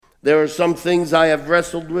There are some things I have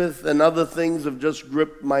wrestled with, and other things have just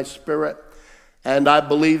gripped my spirit. And I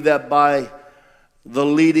believe that by the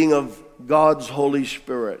leading of God's Holy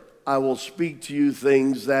Spirit, I will speak to you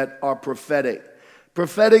things that are prophetic.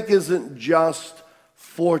 Prophetic isn't just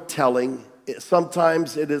foretelling.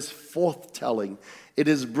 Sometimes it is forthtelling. It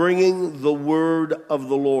is bringing the word of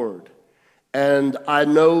the Lord. And I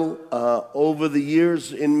know over the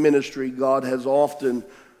years in ministry, God has often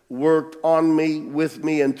worked on me, with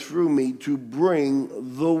me, and through me to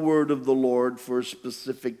bring the word of the Lord for a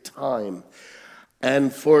specific time.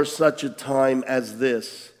 And for such a time as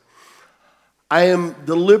this, I am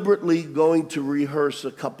deliberately going to rehearse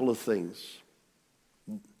a couple of things.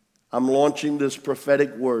 I'm launching this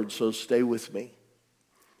prophetic word, so stay with me.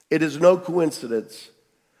 It is no coincidence.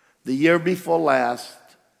 The year before last,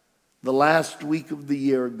 the last week of the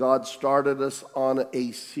year, God started us on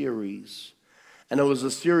a series. And it was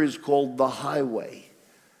a series called The Highway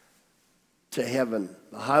to Heaven,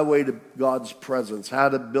 the highway to God's presence, how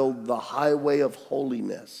to build the highway of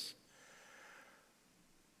holiness.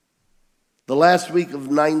 The last week of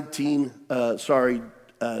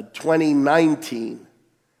 2019,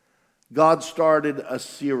 God started a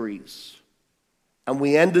series. And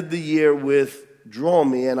we ended the year with Draw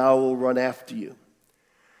Me and I Will Run After You.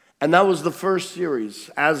 And that was the first series.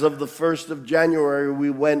 As of the 1st of January,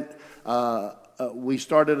 we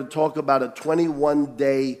started to talk about a 21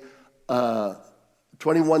 days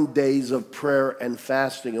of prayer and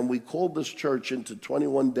fasting. And we called this church into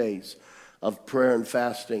 21 days of prayer and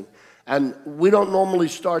fasting. And we don't normally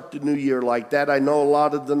start the new year like that. I know a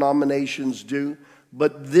lot of denominations do.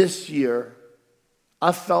 But this year,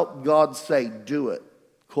 I felt God say, do it.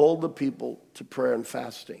 Call the people to prayer and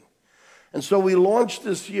fasting. And so we launched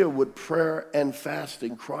this year with prayer and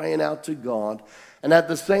fasting, crying out to God. And at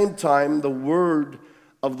the same time, the word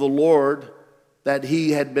of the Lord that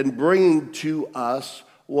he had been bringing to us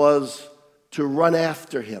was to run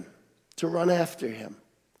after him, to run after him.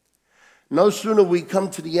 No sooner we come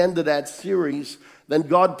to the end of that series than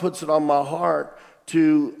God puts it on my heart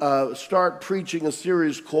to start preaching a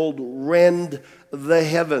series called Rend the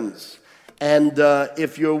Heavens. And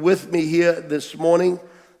if you're with me here this morning,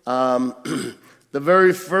 the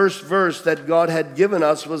very first verse that God had given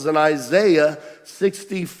us was in Isaiah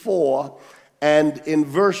 64. And in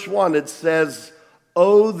verse 1 it says,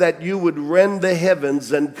 "Oh, that you would rend the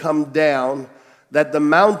heavens and come down, that the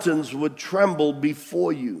mountains would tremble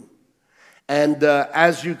before you." And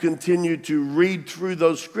as you continue to read through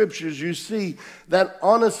those scriptures, you see that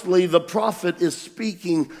honestly the prophet is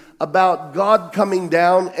speaking about God coming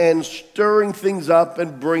down and stirring things up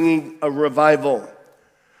and bringing a revival.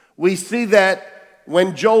 We see that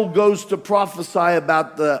when Joel goes to prophesy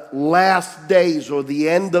about the last days or the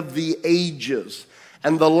end of the ages.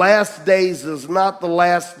 And the last days is not the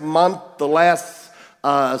last month, the last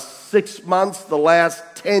 6 months, the last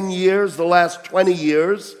 10 years, the last 20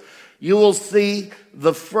 years. You will see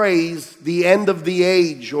the phrase, the end of the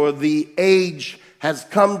age, or the age has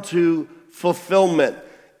come to fulfillment.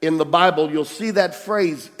 In the Bible, you'll see that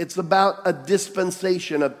phrase. It's about a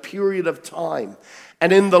dispensation, a period of time.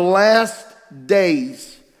 And in the last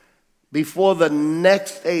days, before the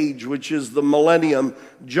next age, which is the millennium,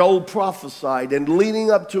 Joel prophesied. And leading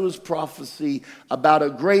up to his prophecy about a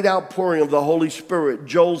great outpouring of the Holy Spirit,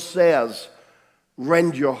 Joel says,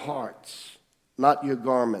 "Rend your hearts, not your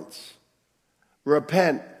garments.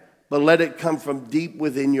 Repent, but let it come from deep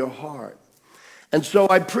within your heart." And so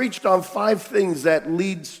I preached on 5 things that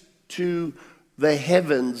leads to the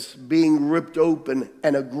heavens being ripped open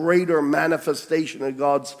and a greater manifestation of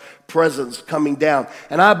God's presence coming down.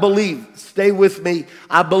 And I believe, stay with me,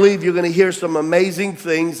 I believe you're going to hear some amazing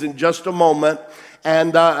things in just a moment.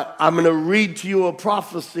 And I'm going to read to you a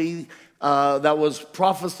prophecy that was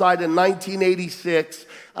prophesied in 1986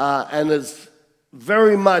 and is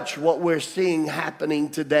very much what we're seeing happening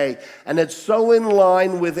today. And it's so in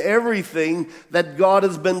line with everything that God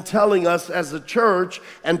has been telling us as a church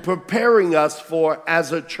and preparing us for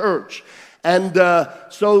as a church. And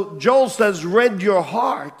so Joel says, "Rend your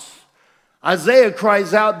hearts." Isaiah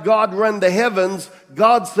cries out, "God, rend the heavens."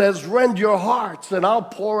 God says, "Rend your hearts and I'll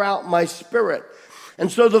pour out my spirit."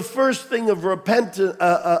 And so the first thing of rending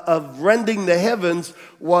the heavens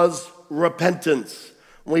was repentance.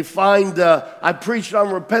 We find, I preached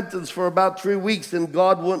on repentance for about 3 weeks, and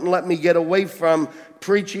God wouldn't let me get away from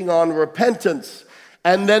preaching on repentance.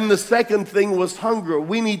 And then the second thing was hunger.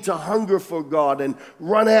 We need to hunger for God and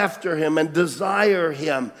run after him and desire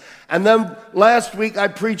him. And then last week I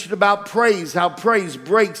preached about praise, how praise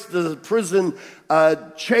breaks the prison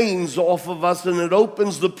chains off of us and it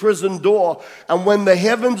opens the prison door. And when the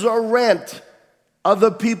heavens are rent,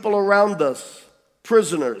 Other people around us,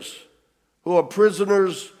 prisoners, who are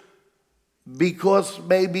prisoners because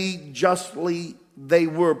maybe justly they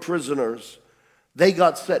were prisoners, they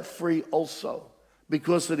got set free also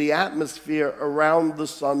because of the atmosphere around the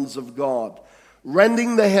sons of God.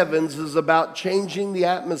 Rending the heavens is about changing the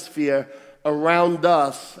atmosphere around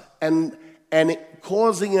us and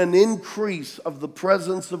causing an increase of the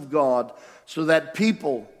presence of God so that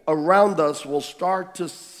people around us will start to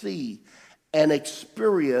see and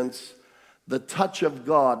experience the touch of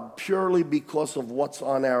God purely because of what's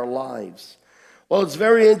on our lives. Well, it's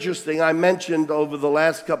very interesting. I mentioned over the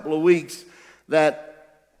last couple of weeks that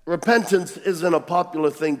repentance isn't a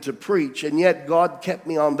popular thing to preach, and yet God kept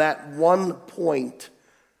me on that one point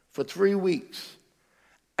for 3 weeks.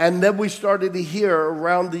 And then we started to hear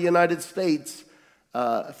around the United States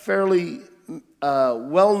fairly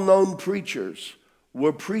well-known preachers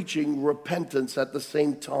were preaching repentance at the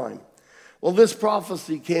same time. Well, this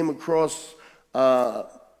prophecy came across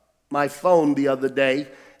my phone the other day.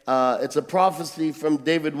 It's a prophecy from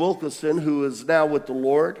David Wilkerson, who is now with the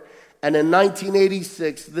Lord. And in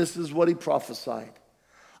 1986, this is what he prophesied.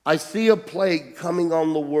 I see a plague coming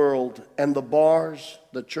on the world, and the bars,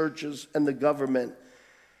 the churches, and the government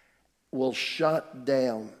will shut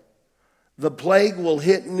down. The plague will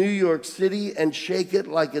hit New York City and shake it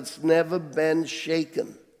like it's never been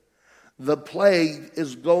shaken. The plague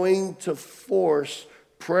is going to force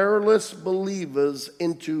prayerless believers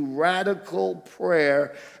into radical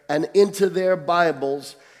prayer and into their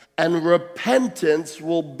Bibles, and repentance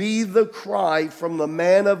will be the cry from the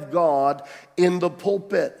man of God in the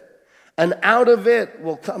pulpit. And out of it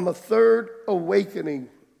will come a third awakening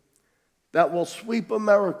that will sweep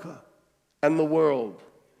America and the world.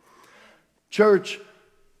 Church,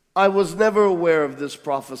 I was never aware of this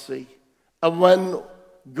prophecy. And when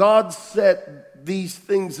God set these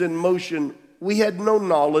things in motion, we had no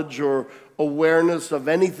knowledge or awareness of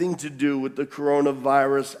anything to do with the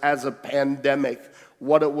coronavirus as a pandemic,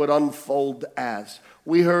 what it would unfold as.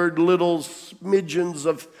 We heard little smidgens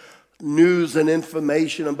of news and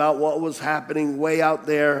information about what was happening way out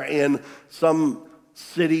there in some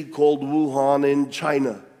city called Wuhan in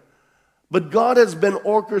China. But God has been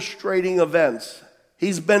orchestrating events.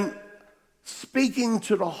 He's been speaking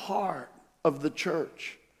to the heart of the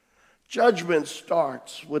church. Judgment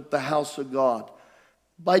starts with the house of God.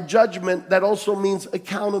 By judgment, that also means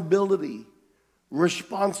accountability,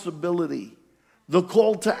 responsibility. The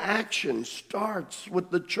call to action starts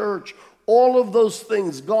with the church. All of those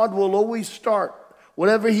things, God will always start.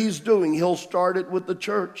 Whatever he's doing, he'll start it with the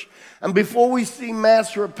church. And before we see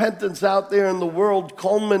mass repentance out there in the world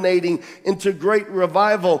culminating into great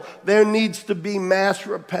revival, there needs to be mass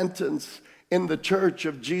repentance in the church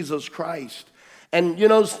of Jesus Christ. And you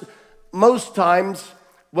know, most times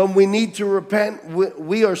when we need to repent,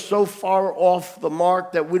 we are so far off the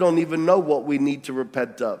mark that we don't even know what we need to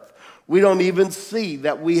repent of. We don't even see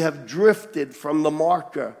that we have drifted from the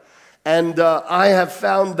marker. And I have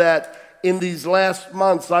found that in these last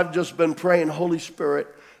months, I've just been praying, Holy Spirit,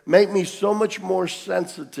 make me so much more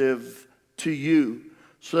sensitive to you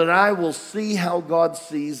so that I will see how God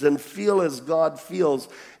sees and feel as God feels.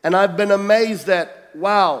 And I've been amazed that,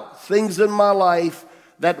 wow, things in my life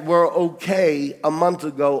that were okay a month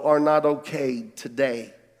ago are not okay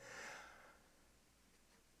today.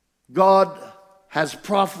 God has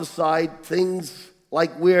prophesied things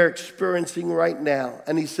like we're experiencing right now.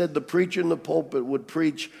 And he said the preacher in the pulpit would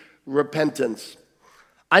preach repentance.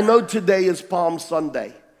 I know today is Palm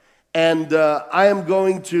Sunday, and I am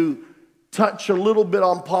going to touch a little bit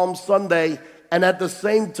on Palm Sunday and at the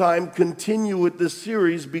same time continue with this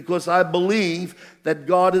series because I believe that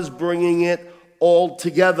God is bringing it all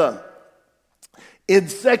together. In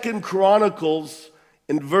 2 Chronicles,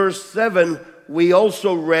 in verse 7, we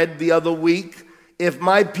also read the other week, if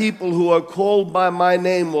my people who are called by my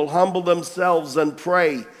name will humble themselves and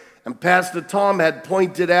pray. And Pastor Tom had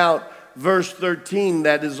pointed out verse 13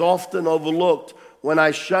 that is often overlooked, when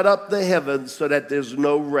I shut up the heavens so that there's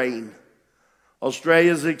no rain.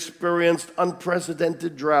 Australia's experienced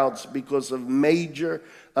unprecedented droughts because of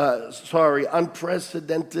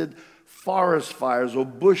unprecedented forest fires or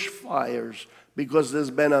bush fires because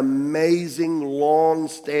there's been amazing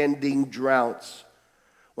long-standing droughts.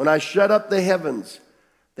 When I shut up the heavens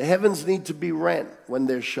need to be rent when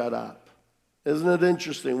they're shut up. Isn't it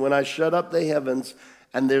interesting? When I shut up the heavens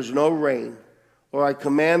and there's no rain, or I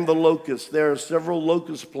command the locusts, there are several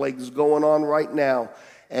locust plagues going on right now,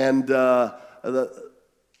 and the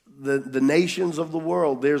nations of the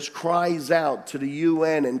world, there's cries out to the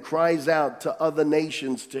UN and cries out to other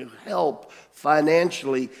nations to help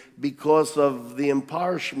financially because of the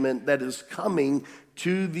impoverishment that is coming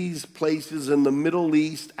to these places in the Middle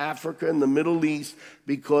East, Africa and the Middle East,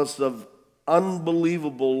 because of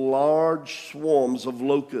unbelievable large swarms of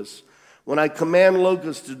locusts. When I command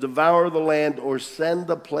locusts to devour the land or send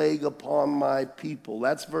a plague upon my people.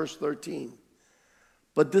 That's verse 13.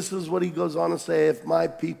 But this is what he goes on to say, if my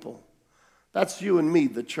people, that's you and me,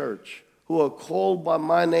 the church, who are called by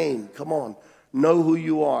my name, come on, know who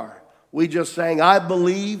you are. We just sang, I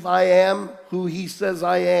believe I am who he says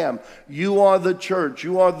I am. You are the church.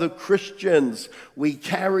 You are the Christians. We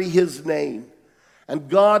carry his name. And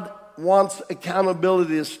God wants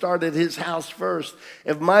accountability to start at his house first.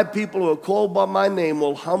 If my people who are called by my name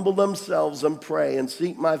will humble themselves and pray and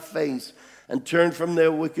seek my face and turn from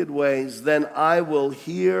their wicked ways, then I will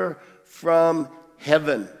hear from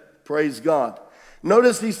heaven. Praise God.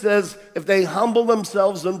 Notice he says, if they humble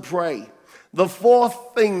themselves and pray. The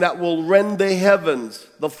fourth thing that will rend the heavens,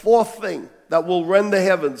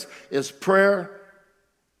 is prayer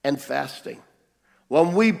and fasting.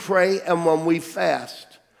 When we pray and when we fast.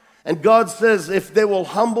 And God says if they will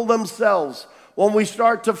humble themselves, when we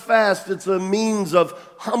start to fast, it's a means of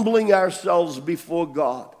humbling ourselves before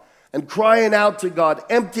God and crying out to God,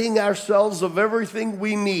 emptying ourselves of everything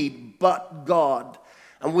we need but God.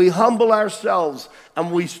 And we humble ourselves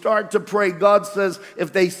and we start to pray. God says,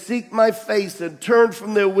 if they seek my face and turn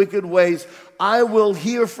from their wicked ways, I will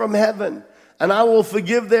hear from heaven. And I will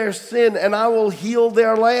forgive their sin, and I will heal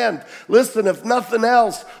their land. Listen, if nothing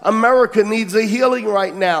else, America needs a healing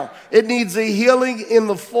right now. It needs a healing in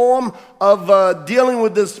the form of dealing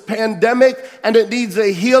with this pandemic, and it needs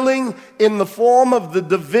a healing in the form of the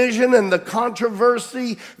division and the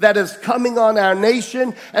controversy that is coming on our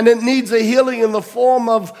nation, and it needs a healing in the form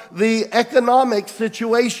of the economic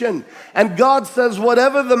situation. And God says,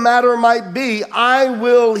 whatever the matter might be, I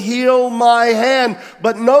will heal my hand.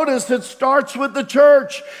 But notice it starts with the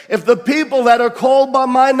church. If the people that are called by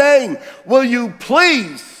my name, will you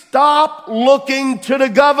please stop looking to the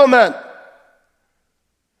government?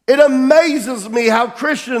 It amazes me how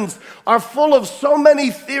Christians are full of so many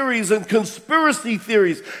theories and conspiracy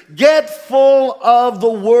theories. Get full of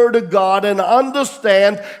the Word of God and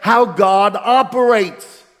understand how God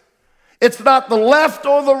operates. It's not the left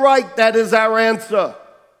or the right that is our answer.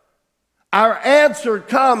 Our answer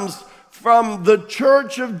comes from the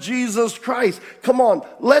church of Jesus Christ. Come on,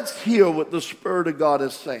 let's hear what the Spirit of God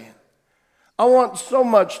is saying. I want so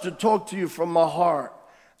much to talk to you from my heart.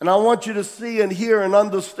 And I want you to see and hear and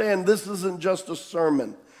understand this isn't just a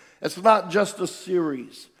sermon. It's not just a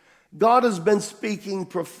series. God has been speaking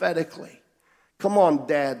prophetically. Come on,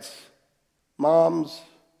 dads, moms,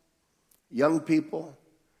 young people,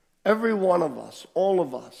 every one of us, all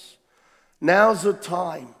of us. Now's the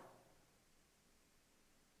time.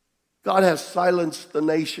 God has silenced the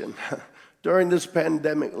nation during this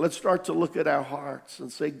pandemic. Let's start to look at our hearts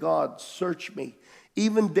and say, God, search me.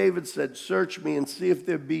 Even David said, search me and see if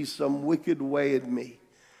there be some wicked way in me.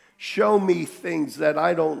 Show me things that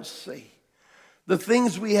I don't see. The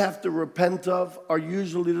things we have to repent of are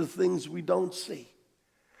usually the things we don't see.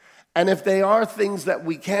 And if they are things that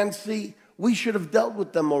we can see, we should have dealt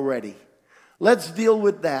with them already. Let's deal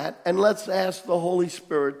with that and let's ask the Holy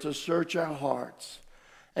Spirit to search our hearts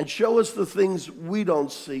and show us the things we don't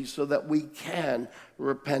see so that we can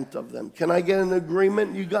repent of them. Can I get an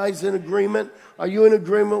agreement? You guys in agreement? Are you in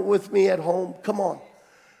agreement with me at home? Come on.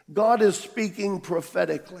 God is speaking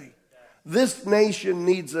prophetically. This nation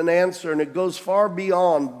needs an answer, and it goes far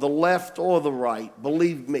beyond the left or the right.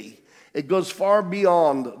 Believe me. It goes far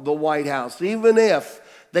beyond the White House. Even if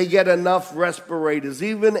they get enough respirators,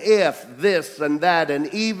 even if this and that, and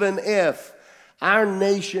even if our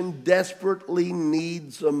nation desperately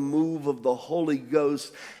needs a move of the Holy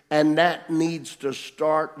Ghost, and that needs to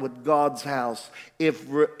start with God's house. If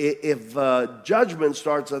judgment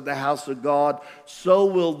starts at the house of God, so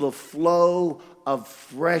will the flow of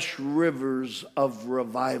fresh rivers of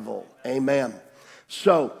revival. Amen.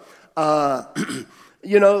 So, God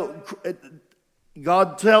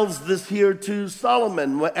tells this here to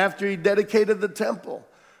Solomon after he dedicated the temple.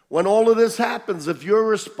 When all of this happens, if your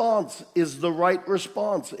response is the right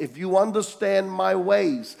response, if you understand my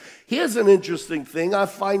ways. Here's an interesting thing. I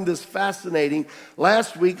find this fascinating.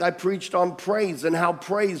 Last week I preached on praise and how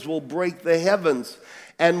praise will break the heavens.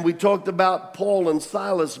 And we talked about Paul and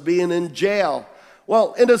Silas being in jail.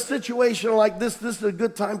 Well, in a situation like this is a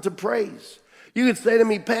good time to praise. You could say to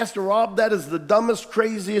me, Pastor Rob, that is the dumbest,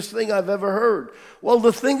 craziest thing I've ever heard. Well,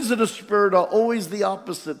 the things of the Spirit are always the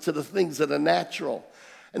opposite to the things that are natural.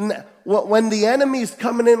 And when the enemy's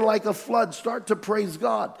coming in like a flood, start to praise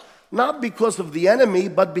God. not because of the enemy,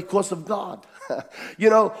 but because of God. You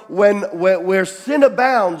know, where sin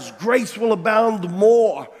abounds, grace will abound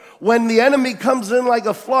more. When the enemy comes in like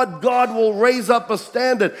a flood, God will raise up a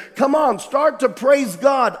standard. Come on, start to praise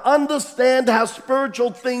God. Understand how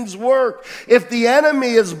spiritual things work. If the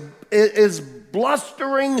enemy is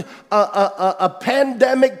blustering a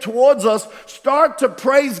pandemic towards us, start to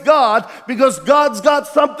praise God, because God's got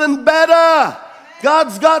something better.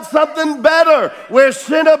 God's got something better. Where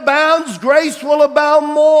sin abounds, grace will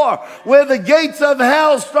abound more. Where the gates of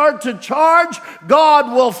hell start to charge,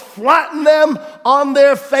 God will flatten them on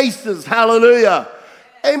their faces. Hallelujah.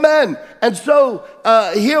 Amen. And so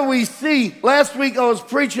here we see, last week I was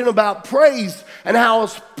preaching about praise and how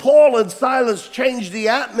Paul and Silas changed the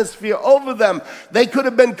atmosphere over them. They could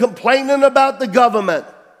have been complaining about the government.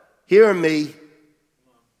 Hear me.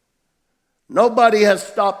 Nobody has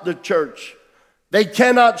stopped the church. They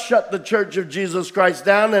cannot shut the Church of Jesus Christ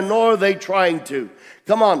down, and nor are they trying to.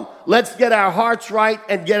 Come on, let's get our hearts right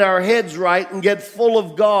and get our heads right and get full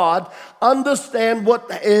of God. Understand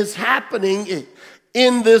what is happening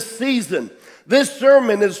in this season. This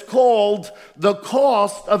sermon is called The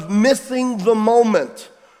Cost of Missing the Moment.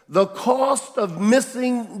 The cost of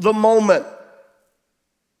missing the moment.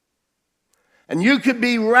 And you could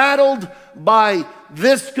be rattled by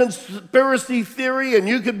this conspiracy theory, and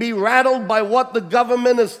you could be rattled by what the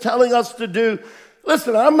government is telling us to do.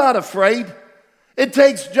 Listen, I'm not afraid. It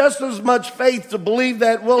takes just as much faith to believe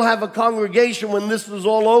that we'll have a congregation when this is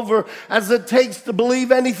all over as it takes to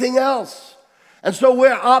believe anything else. And so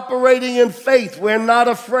we're operating in faith. We're not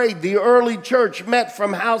afraid. The early church met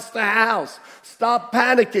from house to house. Stop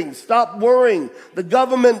panicking. Stop worrying. The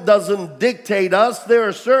government doesn't dictate us. There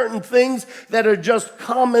are certain things that are just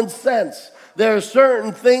common sense. There are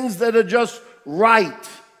certain things that are just right.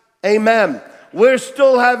 Amen. We're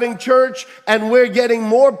still having church, and we're getting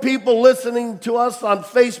more people listening to us on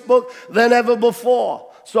Facebook than ever before.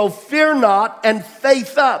 So fear not and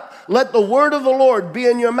faith up. Let the word of the Lord be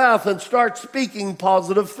in your mouth and start speaking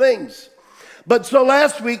positive things. But so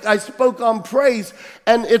last week I spoke on praise,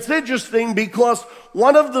 and it's interesting because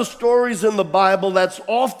one of the stories in the Bible that's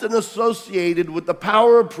often associated with the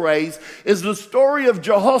power of praise is the story of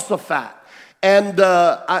Jehoshaphat. And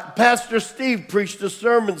Pastor Steve preached a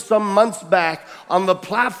sermon some months back on the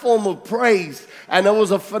platform of praise, and it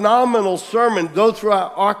was a phenomenal sermon. Go through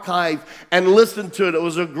our archive and listen to it. It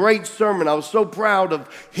was a great sermon. I was so proud of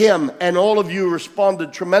him, and all of you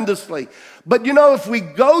responded tremendously. But you know, if we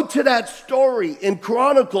go to that story in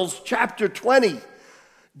Chronicles chapter 20,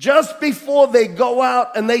 just before they go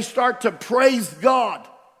out and they start to praise God,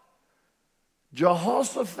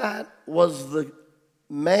 Jehoshaphat was the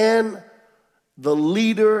man, the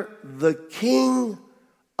leader, the king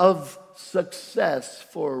of success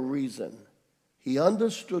for a reason. He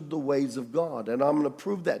understood the ways of God. And I'm going to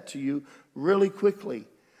prove that to you really quickly.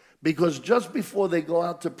 Because just before they go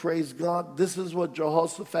out to praise God, this is what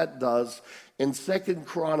Jehoshaphat does in 2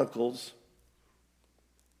 Chronicles.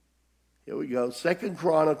 Here we go. 2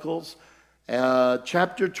 Chronicles,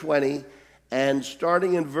 chapter 20, and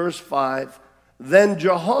starting in verse 5. Then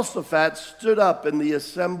Jehoshaphat stood up in the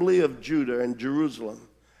assembly of Judah and Jerusalem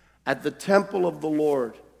at the temple of the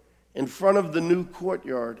Lord in front of the new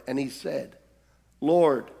courtyard, and he said,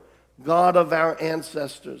 Lord, God of our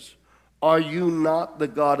ancestors, are you not the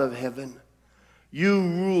God of heaven? You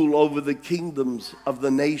rule over the kingdoms of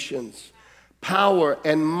the nations. Power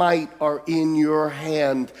and might are in your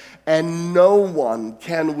hand, and no one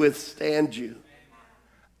can withstand you.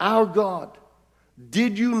 Our God,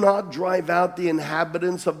 did you not drive out the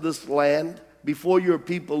inhabitants of this land before your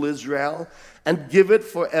people Israel and give it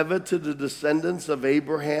forever to the descendants of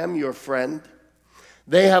Abraham, your friend?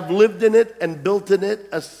 They have lived in it and built in it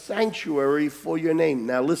a sanctuary for your name.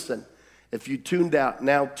 Now listen, if you tuned out,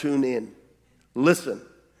 now tune in. Listen.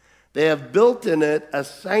 They have built in it a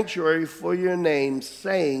sanctuary for your name,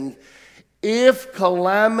 saying, if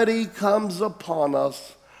calamity comes upon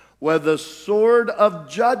us, whether sword of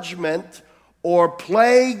judgment or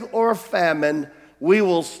plague or famine, we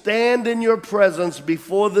will stand in your presence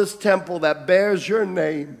before this temple that bears your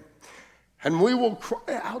name, and we will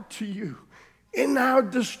cry out to you in our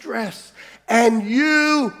distress, and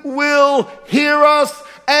you will hear us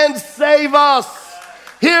and save us.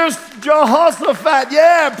 Here's Jehoshaphat.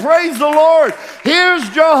 Yeah, praise the Lord. Here's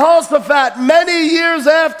Jehoshaphat many years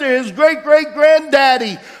after his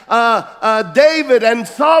great-great-granddaddy, David and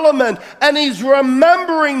Solomon, and he's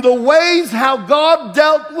remembering the ways how God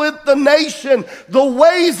dealt with the nation, the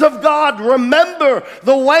ways of God. Remember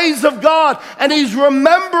the ways of God. And he's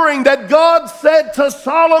remembering that God said to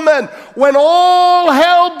Solomon, when all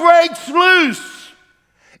hell breaks loose,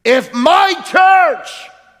 If my church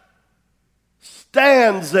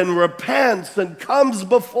stands and repents and comes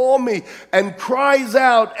before me and cries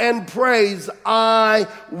out and prays, I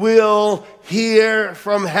will hear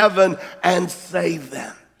from heaven and save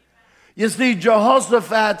them. You see,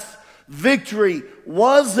 Jehoshaphat's victory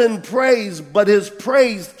was in praise, but his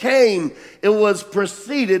praise came. It was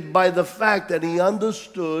preceded by the fact that he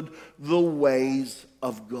understood the ways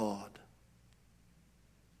of God.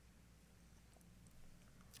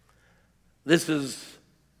 This is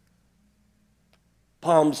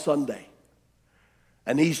Palm Sunday,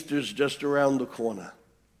 and Easter's just around the corner.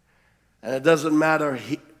 And it doesn't matter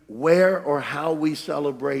where or how we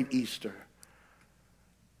celebrate Easter.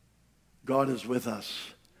 God is with us.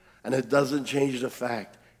 And it doesn't change the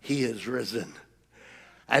fact he is risen.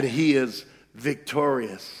 And he is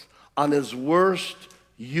victorious on his worst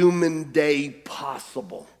human day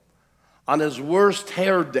possible. On his worst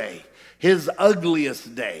hair day, his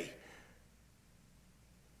ugliest day.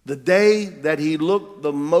 The day that he looked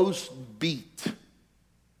the most beat,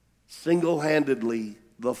 single-handedly,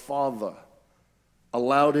 the Father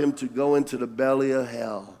allowed him to go into the belly of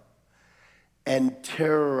hell and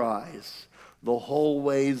terrorize the whole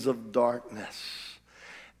ways of darkness.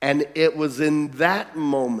 And it was in that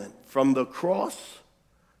moment, from the cross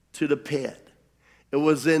to the pit, it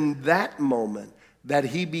was in that moment that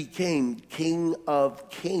he became King of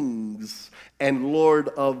Kings and Lord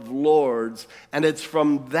of Lords. And it's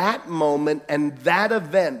from that moment and that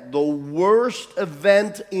event, the worst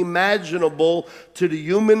event imaginable to the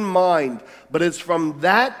human mind, but it's from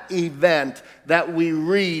that event that we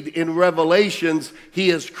read in Revelations,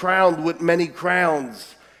 he is crowned with many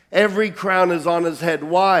crowns. Every crown is on his head.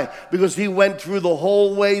 Why? Because he went through the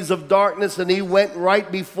whole ways of darkness, and he went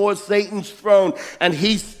right before Satan's throne, and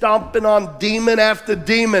he's stomping on demon after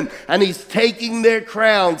demon, and he's taking their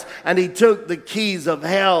crowns, and he took the keys of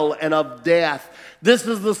hell and of death. This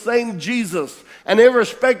is the same Jesus. And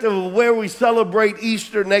irrespective of where we celebrate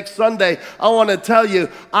Easter next Sunday, I want to tell you,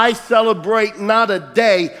 I celebrate not a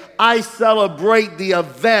day, I celebrate the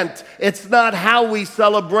event. It's not how we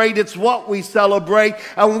celebrate, it's what we celebrate.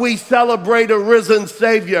 And we celebrate a risen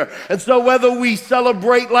Savior. And so whether we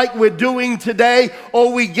celebrate like we're doing today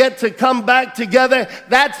or we get to come back together,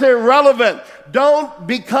 that's irrelevant. Don't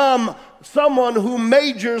become someone who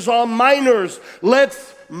majors on minors.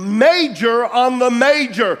 Let's major on the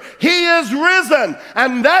major. He is risen.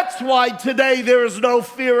 And that's why today there is no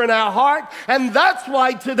fear in our heart. And that's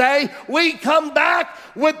why today we come back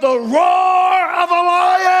with the roar of a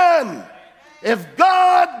lion. If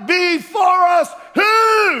God be for us,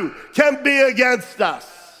 who can be against us?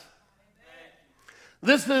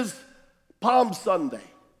 This is Palm Sunday.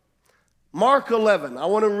 Mark 11. I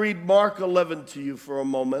want to read Mark 11 to you for a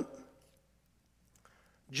moment.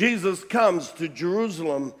 Jesus comes to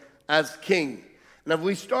Jerusalem as king. Now, if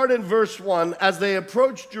we start in verse 1, as they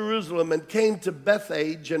approached Jerusalem and came to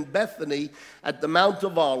Bethphage and Bethany at the Mount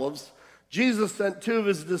of Olives, Jesus sent two of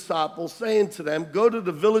his disciples, saying to them, "Go to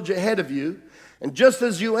the village ahead of you, and just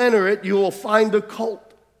as you enter it, you will find a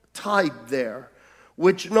colt tied there,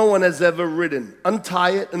 which no one has ever ridden.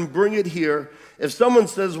 Untie it and bring it here. If someone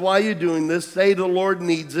says, 'Why are you doing this?' say the Lord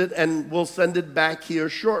needs it, and we'll send it back here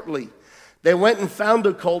shortly." They went and found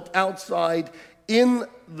a colt outside in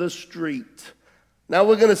the street. Now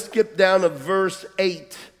we're going to skip down to verse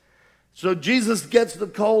 8. So Jesus gets the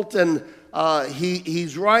colt, and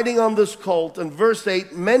he's riding on this colt. And verse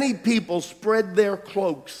 8, many people spread their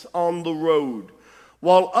cloaks on the road,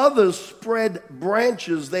 while others spread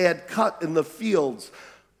branches they had cut in the fields.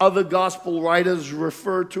 Other gospel writers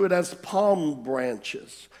refer to it as palm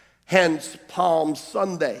branches, hence Palm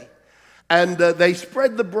Sunday. And they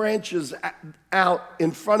spread the branches out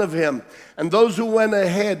in front of him. And those who went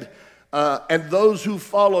ahead and those who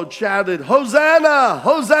followed shouted, "Hosanna!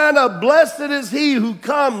 Hosanna! Blessed is he who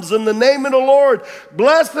comes in the name of the Lord.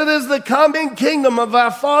 Blessed is the coming kingdom of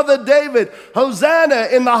our father David. Hosanna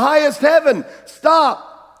in the highest heaven."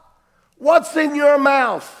 Stop. What's in your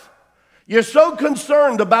mouth? You're so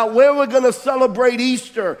concerned about where we're going to celebrate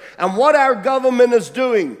Easter and what our government is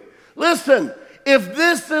doing. Listen. If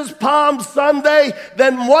this is Palm Sunday,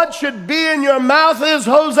 then what should be in your mouth is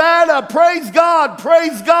Hosanna. Praise God,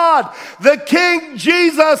 praise God. The King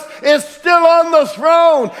Jesus is still on the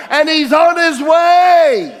throne and he's on his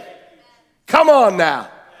way. Come on now.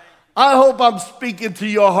 I hope I'm speaking to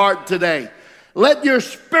your heart today. Let your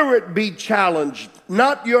spirit be challenged,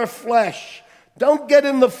 not your flesh. Don't get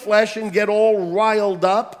in the flesh and get all riled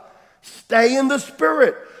up. Stay in the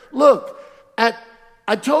spirit. Look,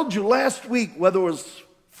 I told you last week, whether it was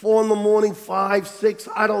 4 in the morning, 5, 6,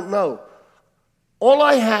 I don't know. All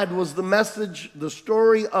I had was the message, the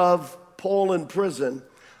story of Paul in prison.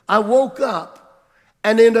 I woke up,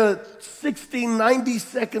 and in a 60,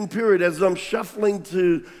 90-second period, as I'm shuffling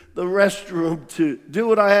to the restroom to do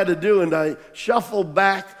what I had to do, and I shuffled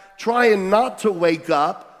back, trying not to wake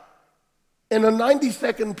up, in a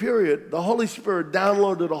 90-second period, the Holy Spirit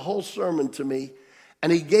downloaded a whole sermon to me,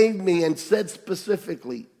 and he gave me and said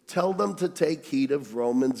specifically, tell them to take heed of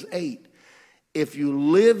Romans 8. If you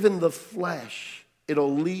live in the flesh,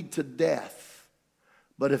 it'll lead to death.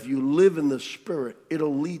 But if you live in the Spirit,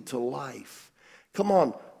 it'll lead to life. Come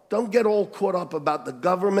on, don't get all caught up about the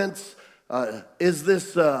governments. Is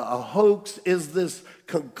this a hoax? Is this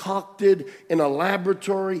concocted in a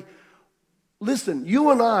laboratory? Listen,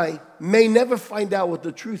 you and I may never find out what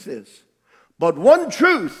the truth is. But one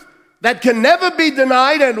truth that can never be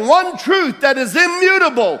denied, and one truth that is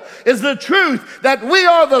immutable, is the truth that we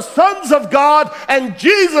are the sons of God, and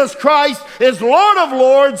Jesus Christ is Lord of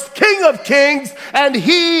Lords, King of Kings, and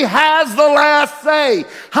he has the last say.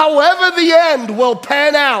 However the end will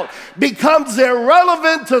pan out becomes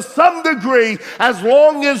irrelevant to some degree, as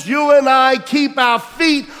long as you and I keep our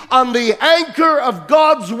feet on the anchor of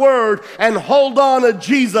God's word and hold on to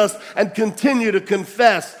Jesus and continue to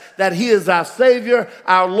confess that he is our Savior,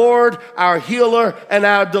 our Lord, our healer, and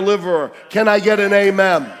our deliverer. Can I get an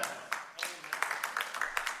amen?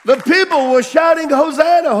 The people were shouting,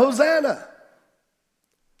 Hosanna, Hosanna.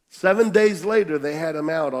 7 days later, they had him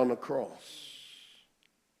out on the cross.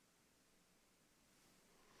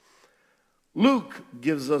 Luke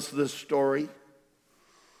gives us this story.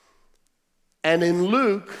 And in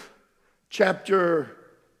Luke chapter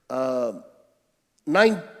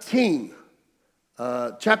 19,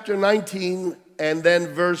 chapter 19 and then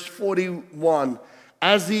verse 41,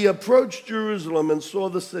 as he approached Jerusalem and saw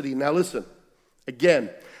the city. Now listen,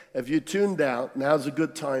 again, if you tuned out, now's a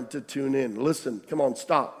good time to tune in. Listen, come on,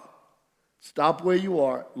 stop. Stop where you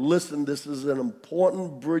are. Listen, this is an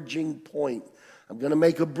important bridging point. I'm going to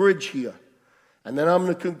make a bridge here. And then I'm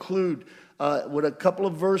going to conclude with a couple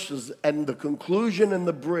of verses, and the conclusion and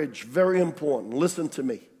the bridge, very important. Listen to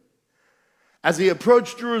me. As he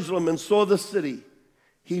approached Jerusalem and saw the city,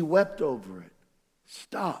 he wept over it.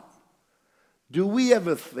 Stop. Do we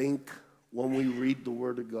ever think when we read the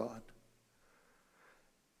Word of God?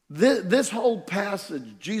 This whole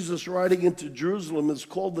passage, Jesus riding into Jerusalem, is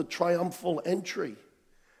called the triumphal entry.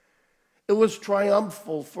 It was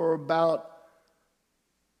triumphal for about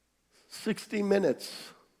 60 minutes.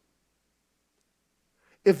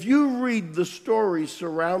 If you read the story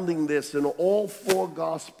surrounding this in all four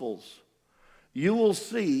Gospels, you will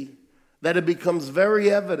see that it becomes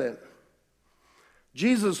very evident.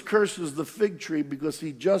 Jesus curses the fig tree because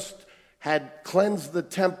he just had cleansed the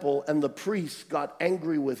temple and the priests got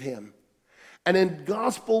angry with him. And in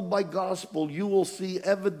gospel by gospel, you will see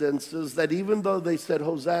evidences that even though they said,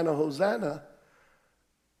 Hosanna, Hosanna,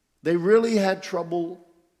 they really had trouble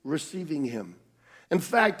receiving him. In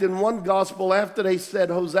fact, in one gospel, after they said,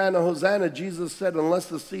 Hosanna, Hosanna, Jesus said, unless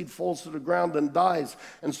the seed falls to the ground and dies,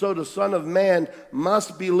 and so the Son of Man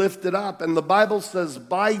must be lifted up. And the Bible says,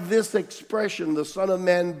 by this expression, the Son of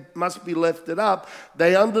Man must be lifted up,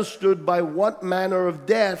 they understood by what manner of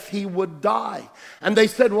death he would die. And they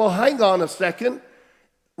said, well, hang on a second.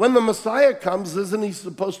 When the Messiah comes, isn't he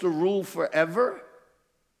supposed to rule forever?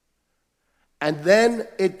 And then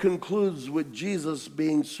it concludes with Jesus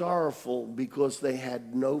being sorrowful because they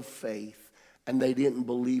had no faith and they didn't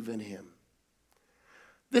believe in him.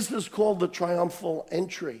 This is called the triumphal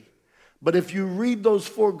entry. But if you read those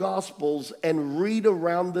four Gospels and read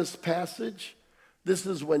around this passage, this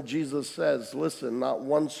is when Jesus says, listen, not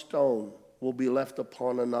one stone will be left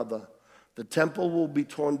upon another. The temple will be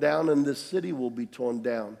torn down and this city will be torn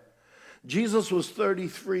down. Jesus was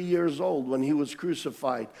 33 years old when he was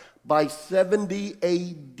crucified. By 70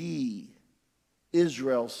 AD,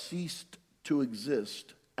 Israel ceased to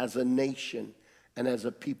exist as a nation and as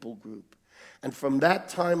a people group. And from that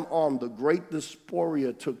time on, the great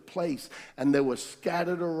diaspora took place, and they were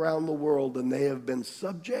scattered around the world, and they have been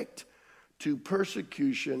subject to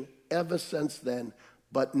persecution ever since then.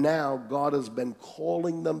 But now God has been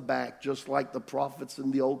calling them back, just like the prophets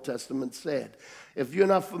in the Old Testament said. If you're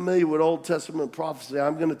not familiar with Old Testament prophecy,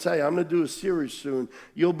 I'm going to tell you, I'm going to do a series soon.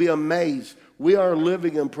 You'll be amazed. We are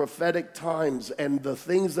living in prophetic times, and the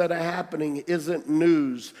things that are happening isn't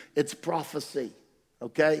news, it's prophecy.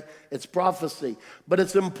 Okay? It's prophecy. But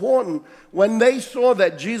it's important. When they saw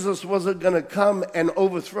that Jesus wasn't going to come and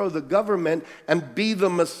overthrow the government and be the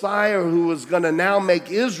Messiah who was going to now make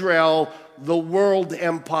Israel the world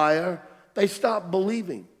empire, they stopped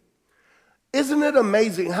believing. Isn't it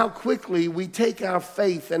amazing how quickly we take our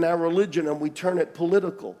faith and our religion and we turn it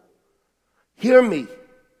political? Hear me.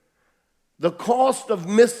 The cost of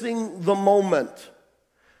missing the moment.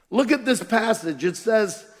 Look at this passage. It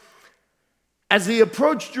says, as he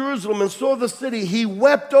approached Jerusalem and saw the city, he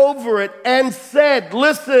wept over it and said,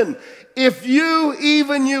 listen, if you,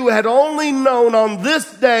 even you, had only known on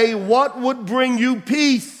this day what would bring you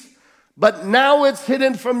peace, but now it's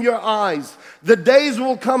hidden from your eyes. The days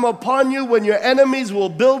will come upon you when your enemies will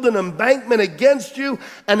build an embankment against you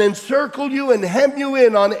and encircle you and hem you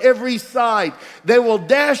in on every side. They will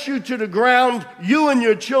dash you to the ground, you and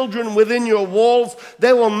your children within your walls.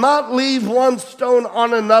 They will not leave one stone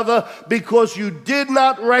on another because you did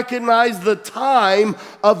not recognize the time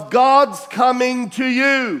of God's coming to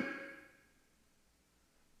you.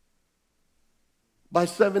 By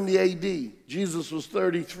 70 AD, Jesus was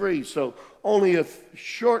 33, so only a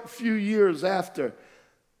short few years after,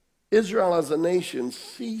 Israel as a nation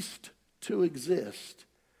ceased to exist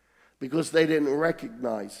because they didn't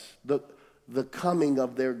recognize the coming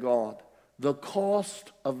of their God, the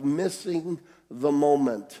cost of missing the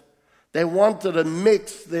moment. They wanted to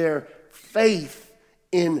mix their faith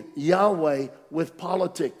in Yahweh with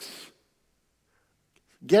politics.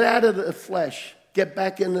 Get out of the flesh, get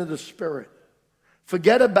back into the spirit.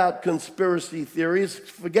 Forget about conspiracy theories.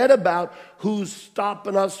 Forget about who's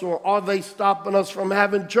stopping us or are they stopping us from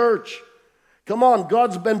having church. Come on,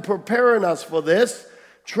 God's been preparing us for this.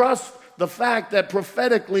 Trust the fact that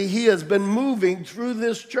prophetically he has been moving through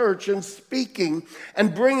this church and speaking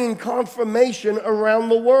and bringing confirmation around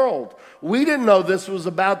the world. We didn't know this was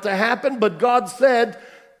about to happen, but God said,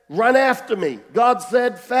 run after me. God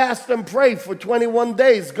said, fast and pray for 21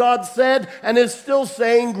 days. God said, and is still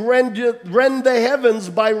saying, rend the heavens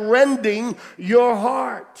by rending your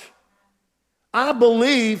heart. I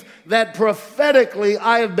believe that prophetically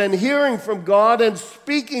I have been hearing from God and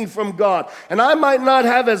speaking from God. And I might not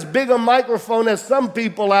have as big a microphone as some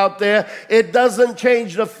people out there. It doesn't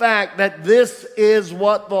change the fact that this is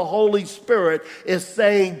what the Holy Spirit is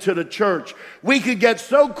saying to the church. We could get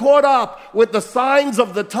so caught up with the signs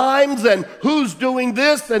of the times and who's doing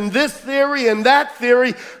this and this theory and that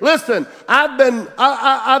theory. Listen, I've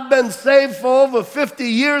been saved for over 50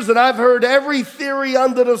 years and I've heard every theory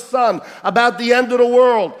under the sun about the end of the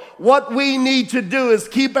world. What we need to do is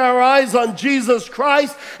keep our eyes on Jesus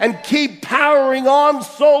Christ and keep powering on,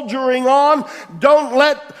 soldiering on. Don't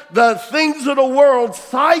let the things of the world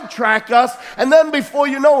sidetrack us, and then before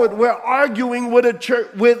you know it, we're arguing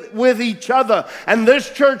with each other. And this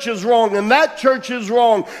church is wrong, and that church is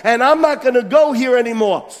wrong, and I'm not going to go here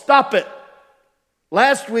anymore. Stop it.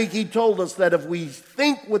 Last week he told us that if we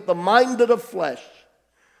think with the mind of the flesh,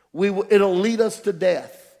 it'll lead us to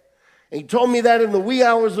death. And he told me that in the wee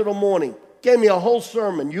hours of the morning. Gave me a whole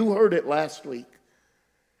sermon. You heard it last week.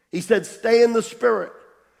 He said, stay in the Spirit.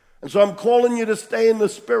 And so I'm calling you to stay in the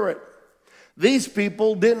Spirit. These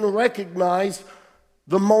people didn't recognize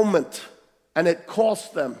the moment, and it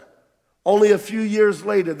cost them. Only a few years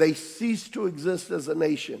later, they ceased to exist as a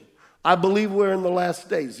nation. I believe we're in the last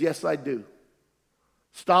days. Yes, I do.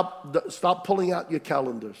 Stop pulling out your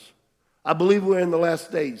calendars. I believe we're in the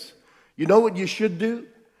last days. You know what you should do?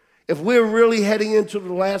 If we're really heading into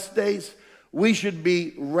the last days, we should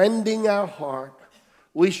be rending our heart.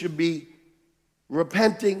 We should be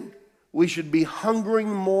repenting. We should be hungering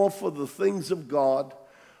more for the things of God.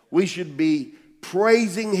 We should be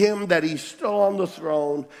praising him that he's still on the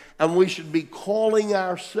throne. And we should be calling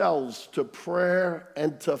ourselves to prayer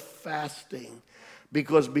and to fasting.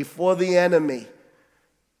 Because before the enemy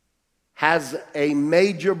has a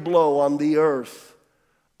major blow on the earth,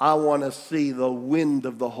 I want to see the wind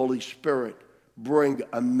of the Holy Spirit bring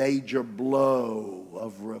a major blow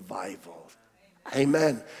of revival.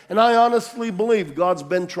 Amen. And I honestly believe God's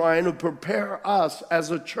been trying to prepare us as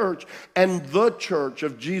a church and the church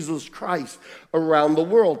of Jesus Christ around the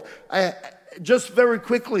world. Just very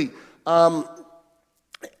quickly, I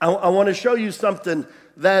want to show you something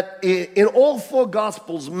that in all four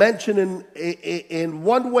Gospels mention in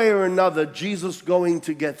one way or another Jesus going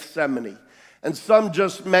to Gethsemane. And some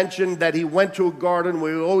just mentioned that he went to a garden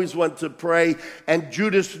where he always went to pray, and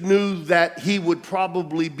Judas knew that he would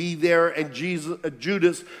probably be there, and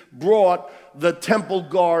Judas brought the temple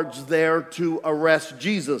guards there to arrest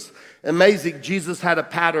Jesus. Amazing, Jesus had a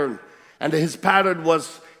pattern, and his pattern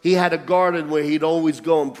was he had a garden where he'd always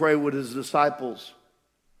go and pray with his disciples.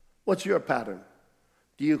 What's your pattern?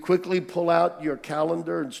 Do you quickly pull out your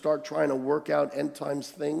calendar and start trying to work out end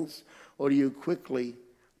times things, or do you quickly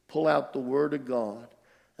pull out the Word of God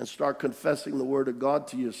and start confessing the Word of God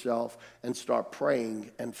to yourself and start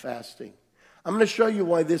praying and fasting? I'm going to show you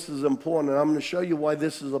why this is important, and I'm going to show you why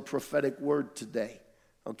this is a prophetic word today,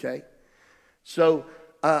 okay? So,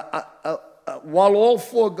 while all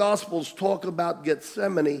four Gospels talk about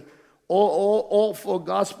Gethsemane, all four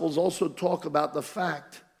Gospels also talk about the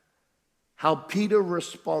fact how Peter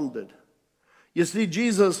responded. You see,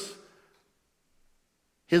 Jesus,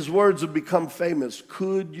 his words have become famous.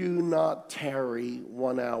 Could you not tarry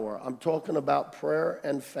 1 hour? I'm talking about prayer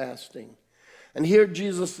and fasting. And here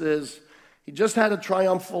Jesus is, he just had a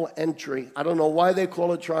triumphal entry. I don't know why they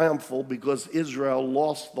call it triumphal, because Israel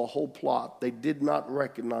lost the whole plot. They did not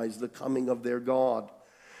recognize the coming of their God.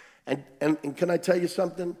 And can I tell you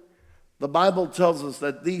something? The Bible tells us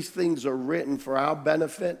that these things are written for our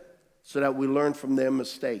benefit so that we learn from their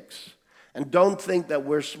mistakes. And don't think that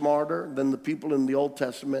we're smarter than the people in the Old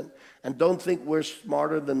Testament. And don't think we're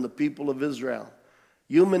smarter than the people of Israel.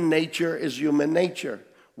 Human nature is human nature.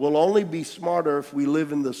 We'll only be smarter if we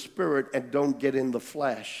live in the Spirit and don't get in the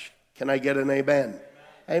flesh. Can I get an amen?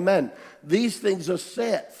 Amen. These things are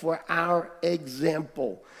set for our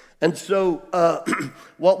example. And so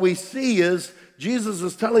what we see is Jesus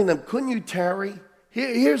is telling them, couldn't you tarry?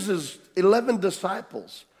 Here's his 11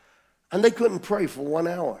 disciples. And they couldn't pray for 1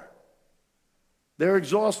 hour. They're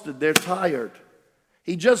exhausted. They're tired.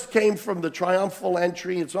 He just came from the triumphal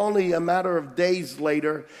entry. It's only a matter of days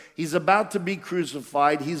later. He's about to be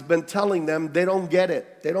crucified. He's been telling them they don't get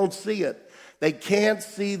it. They don't see it. They can't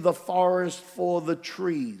see the forest for the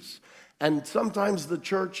trees. And sometimes the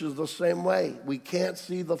church is the same way. We can't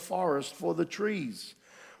see the forest for the trees.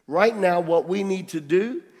 Right now, what we need to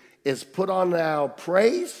do is put on our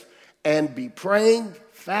praise and be praying,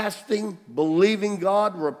 fasting, believing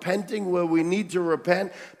God, repenting where we need to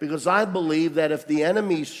repent, because I believe that if the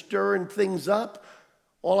enemy's stirring things up,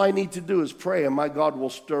 all I need to do is pray, and my God will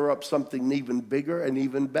stir up something even bigger and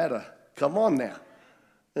even better. Come on now.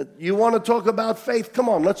 You want to talk about faith? Come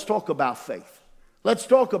on, let's talk about faith. Let's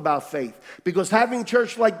talk about faith, because having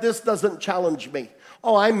church like this doesn't challenge me.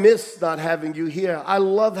 Oh, I miss not having you here. I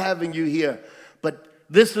love having you here. But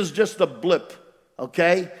this is just a blip,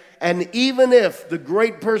 okay? And even if the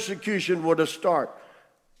great persecution were to start,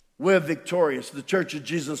 we're victorious. The Church of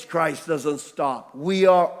Jesus Christ doesn't stop. We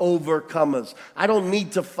are overcomers. I don't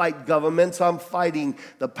need to fight governments. I'm fighting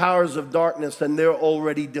the powers of darkness, and they're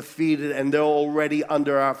already defeated, and they're already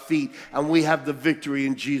under our feet, and we have the victory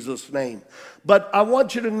in Jesus' name. But I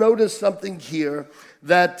want you to notice something here,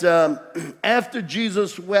 that after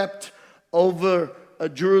Jesus wept over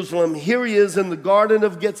Jerusalem, here he is in the Garden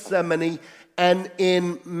of Gethsemane. And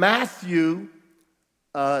in Matthew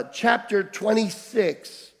chapter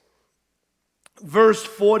 26, verse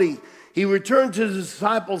 40, he returned to his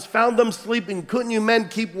disciples, found them sleeping. Couldn't you men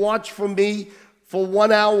keep watch for me for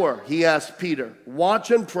 1 hour? He asked Peter.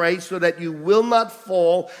 Watch and pray so that you will not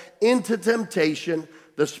fall into temptation.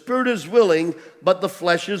 The spirit is willing, but the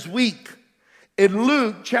flesh is weak. In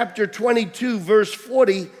Luke chapter 22, verse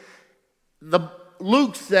 40,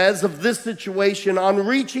 Luke says of this situation, on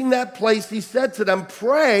reaching that place, he said to them,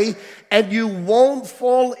 pray and you won't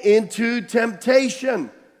fall into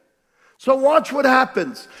temptation. So watch what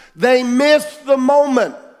happens. They missed the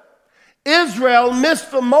moment. Israel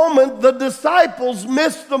missed the moment. The disciples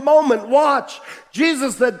missed the moment. Watch.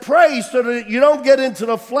 Jesus said, pray so that you don't get into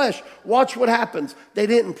the flesh. Watch what happens. They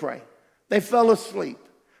didn't pray. They fell asleep.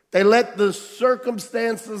 They let the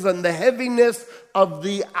circumstances and the heaviness of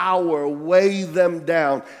the hour weigh them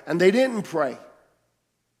down, and they didn't pray.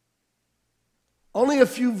 Only a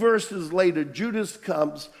few verses later, Judas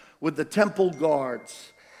comes with the temple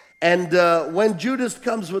guards. And when Judas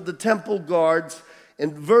comes with the temple guards,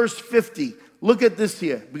 in verse 50, look at this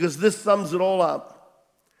here, because this sums it all up.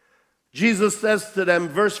 Jesus says to them,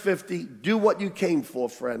 verse 50, do what you came for,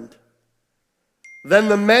 friend. Then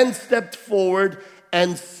the men stepped forward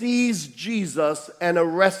and seized Jesus and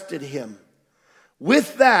arrested him.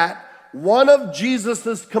 With that, one of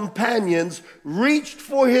Jesus' companions reached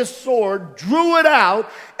for his sword, drew it out,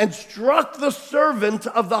 and struck the servant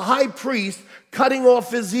of the high priest, cutting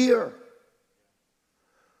off his ear.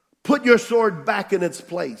 Put your sword back in its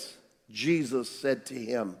place, Jesus said to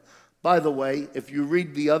him. By the way, if you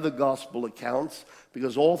read the other gospel accounts,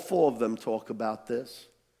 because all four of them talk about this,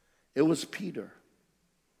 it was Peter.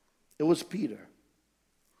 It was Peter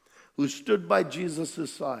who stood by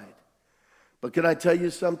Jesus' side. But can I tell you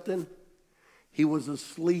something? He was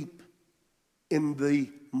asleep in the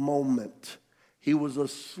moment. He was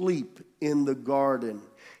asleep in the garden.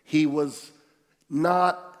 He was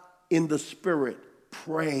not in the spirit,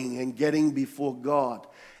 praying and getting before God.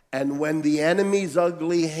 And when the enemy's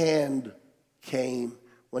ugly hand came,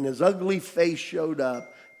 when his ugly face showed up,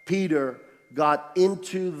 Peter got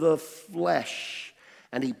into the flesh.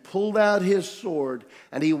 And he pulled out his sword,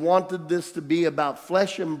 and he wanted this to be about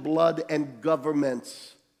flesh and blood and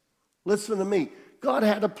governments. Listen to me. God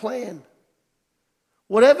had a plan.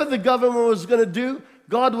 Whatever the government was going to do,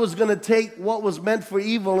 God was going to take what was meant for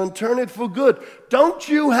evil and turn it for good. Don't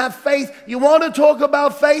you have faith? You want to talk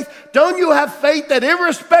about faith? Don't you have faith that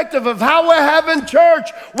irrespective of how we're having church,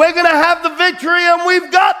 we're going to have the victory, and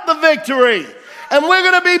we've got the victory. And we're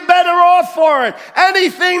going to be better off for it.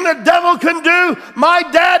 Anything the devil can do, my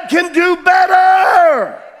dad can do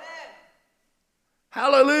better.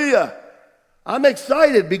 Hallelujah. I'm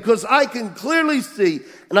excited because I can clearly see,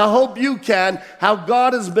 and I hope you can, how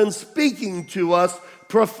God has been speaking to us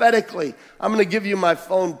prophetically. I'm going to give you my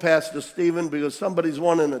phone, Pastor Stephen, because somebody's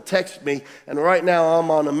wanting to text me, and right now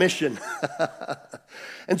I'm on a mission.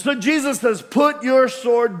 And so Jesus says, put your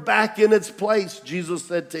sword back in its place, Jesus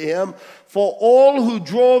said to him, for all who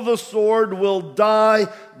draw the sword will die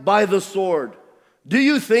by the sword. Do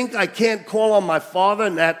you think I can't call on my Father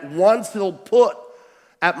and at once he'll put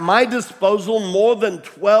at my disposal more than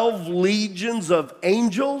 12 legions of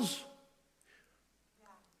angels?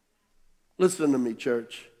 Listen to me,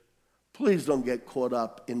 church. Please don't get caught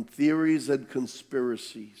up in theories and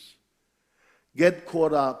conspiracies. Get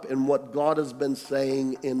caught up in what God has been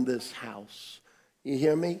saying in this house. You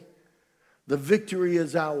hear me? The victory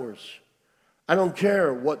is ours. I don't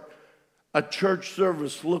care what a church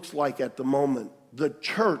service looks like at the moment. The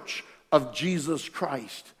church of Jesus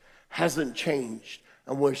Christ hasn't changed.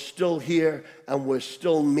 And we're still here, and we're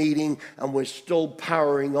still meeting, and we're still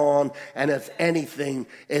powering on. And if anything,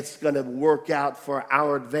 it's going to work out for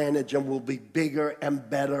our advantage, and we'll be bigger and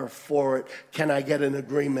better for it. Can I get an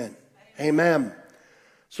agreement? Amen.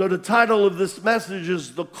 So the title of this message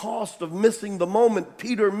is The Cost of Missing the Moment.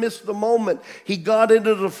 Peter missed the moment. He got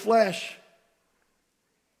into the flesh.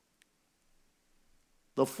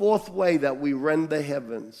 The fourth way that we rend the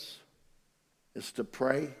heavens is to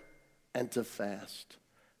pray and to fast.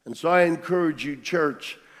 And so I encourage you,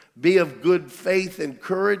 church, be of good faith and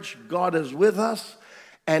courage. God is with us.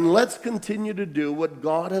 And let's continue to do what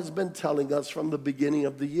God has been telling us from the beginning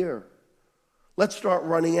of the year. Let's start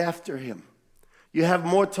running after him. You have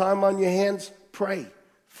more time on your hands? Pray,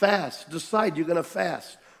 fast. Decide you're going to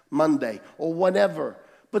fast Monday or whatever.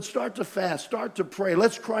 But start to fast, start to pray.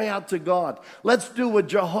 Let's cry out to God. Let's do what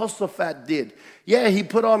Jehoshaphat did. Yeah, he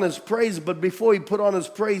put on his praise, but before he put on his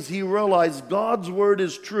praise, he realized God's word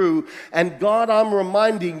is true. And God, I'm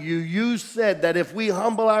reminding you, you said that if we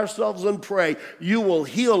humble ourselves and pray, you will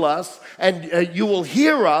heal us, and you will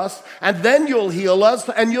hear us, and then you'll heal us,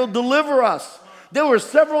 and you'll deliver us. There were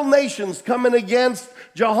several nations coming against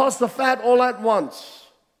Jehoshaphat all at once.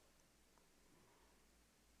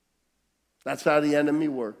 That's how the enemy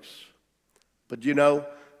works. But you know,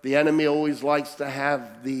 the enemy always likes to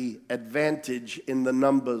have the advantage in the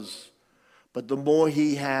numbers. But the more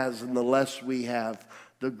he has and the less we have,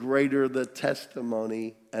 the greater the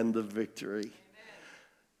testimony and the victory.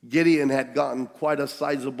 Amen. Gideon had gotten quite a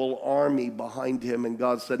sizable army behind him, and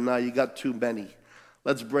God said, "No, you got too many.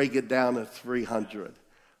 Let's break it down to 300.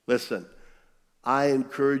 Listen, I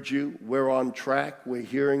encourage you, we're on track. We're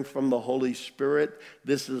hearing from the Holy Spirit.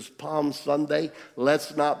 This is Palm Sunday.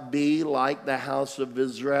 Let's not be like the house of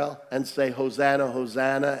Israel and say, Hosanna,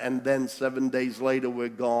 Hosanna, and then 7 days later we're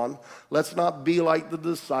gone. Let's not be like the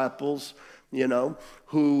disciples,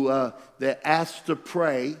 who they're asked to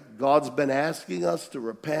pray. God's been asking us to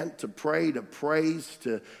repent, to pray, to praise,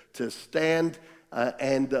 to stand.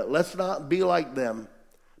 And let's not be like them,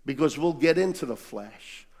 because we'll get into the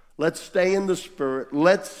flesh. Let's stay in the Spirit.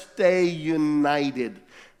 Let's stay united.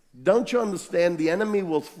 Don't you understand? The enemy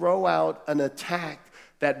will throw out an attack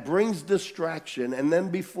that brings distraction, and then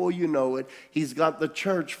before you know it, he's got the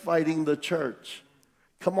church fighting the church.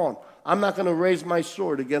 Come on. I'm not going to raise my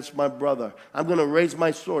sword against my brother. I'm going to raise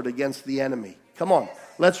my sword against the enemy. Come on.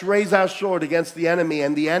 Let's raise our sword against the enemy.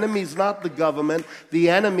 And the enemy is not the government. The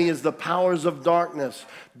enemy is the powers of darkness.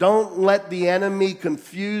 Don't let the enemy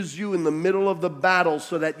confuse you in the middle of the battle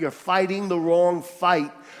so that you're fighting the wrong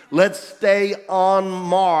fight. Let's stay on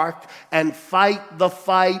mark and fight the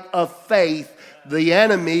fight of faith. The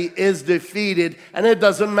enemy is defeated, and it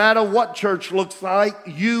doesn't matter what church looks like.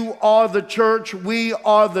 You are the church, we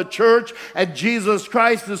are the church, and Jesus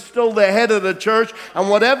Christ is still the head of the church. And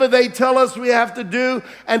whatever they tell us we have to do,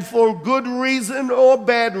 and for good reason or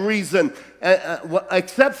bad reason,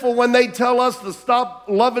 except for when they tell us to stop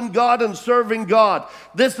loving God and serving God.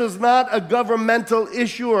 This is not a governmental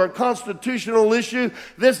issue or a constitutional issue.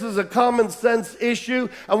 This is a common sense issue,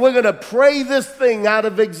 and we're going to pray this thing out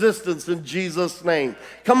of existence in Jesus' name.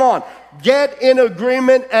 Come on, get in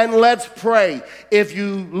agreement and let's pray. If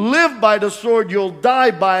you live by the sword, you'll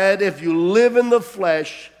die by it. If you live in the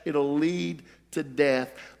flesh, it'll lead to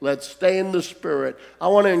death. Let's stay in the Spirit. I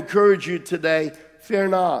want to encourage you today, fear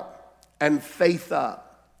not and faith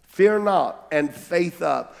up. Fear not and faith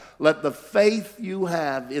up. Let the faith you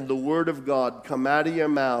have in the Word of God come out of your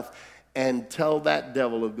mouth and tell that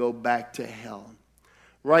devil to go back to hell.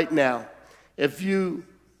 Right now, if you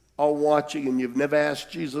are watching and you've never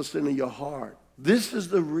asked Jesus into your heart, this is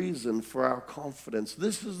the reason for our confidence.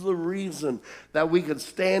 This is the reason that we can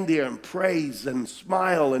stand here and praise and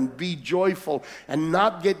smile and be joyful and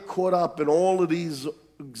not get caught up in all of these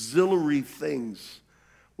auxiliary things.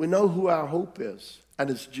 We know who our hope is, and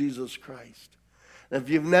it's Jesus Christ. And if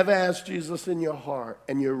you've never asked Jesus in your heart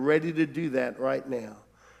and you're ready to do that right now,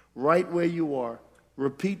 right where you are,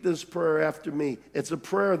 repeat this prayer after me. It's a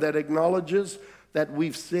prayer that acknowledges that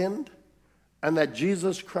we've sinned, and that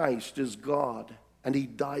Jesus Christ is God, and he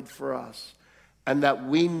died for us, and that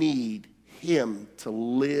we need him to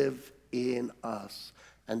live in us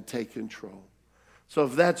and take control. So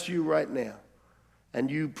if that's you right now,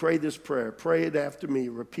 and you pray this prayer, pray it after me,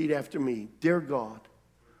 repeat after me. Dear God,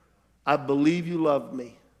 I believe you love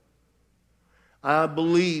me. I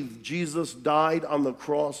believe Jesus died on the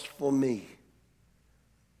cross for me.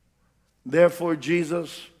 Therefore,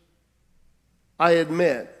 Jesus, I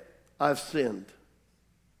admit I've sinned.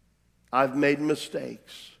 I've made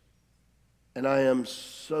mistakes. And I am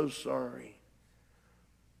so sorry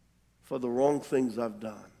for the wrong things I've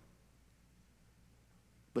done.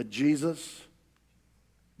 But Jesus,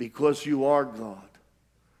 because you are God,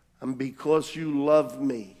 and because you love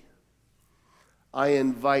me, I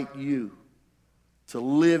invite you to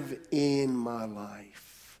live in my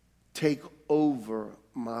life. Take over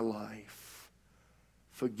my life.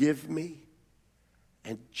 Forgive me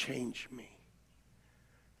and change me.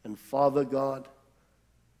 And Father God,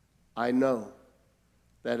 I know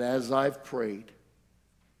that as I've prayed,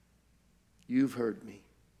 you've heard me.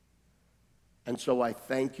 And so I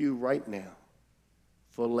thank you right now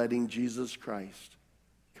for letting Jesus Christ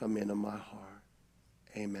come into my heart.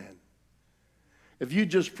 Amen. If you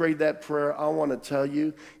just prayed that prayer, I want to tell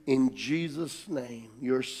you, in Jesus' name,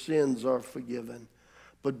 your sins are forgiven.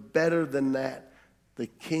 But better than that, the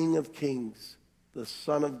King of Kings, the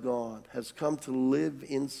Son of God, has come to live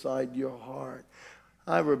inside your heart.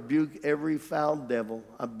 I rebuke every foul devil.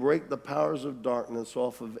 I break the powers of darkness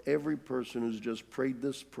off of every person who's just prayed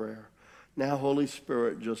this prayer. Now, Holy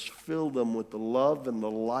Spirit, just fill them with the love and the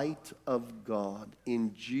light of God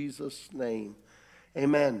in Jesus' name.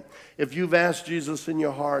 Amen. If you've asked Jesus in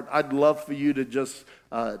your heart, I'd love for you to just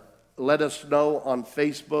let us know on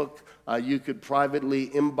Facebook. You could privately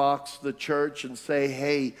inbox the church and say,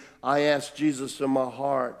 hey, I asked Jesus in my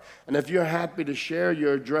heart. And if you're happy to share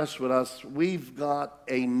your address with us, we've got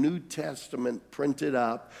a New Testament printed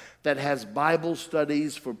up that has Bible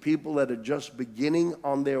studies for people that are just beginning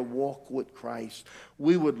on their walk with Christ.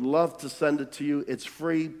 We would love to send it to you. It's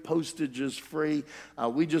free. Postage is free.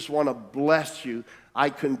 We just want to bless you. I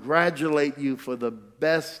congratulate you for the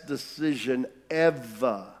best decision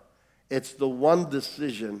ever. It's the one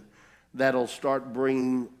decision that'll start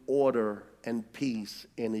bringing order and peace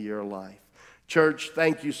into your life. Church,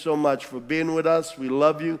 thank you so much for being with us. We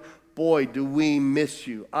love you. Boy, do we miss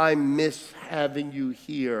you. I miss having you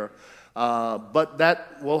here. But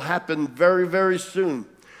that will happen very, very soon.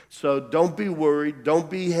 So don't be worried. Don't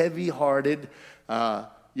be heavy-hearted.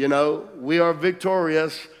 We are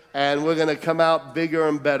victorious, and we're going to come out bigger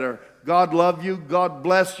and better. God love you. God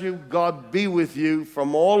bless you. God be with you.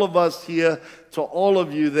 From all of us here to all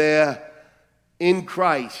of you there, in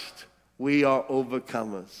Christ, we are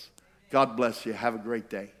overcomers. God bless you. Have a great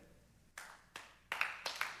day.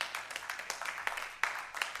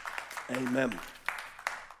 Amen.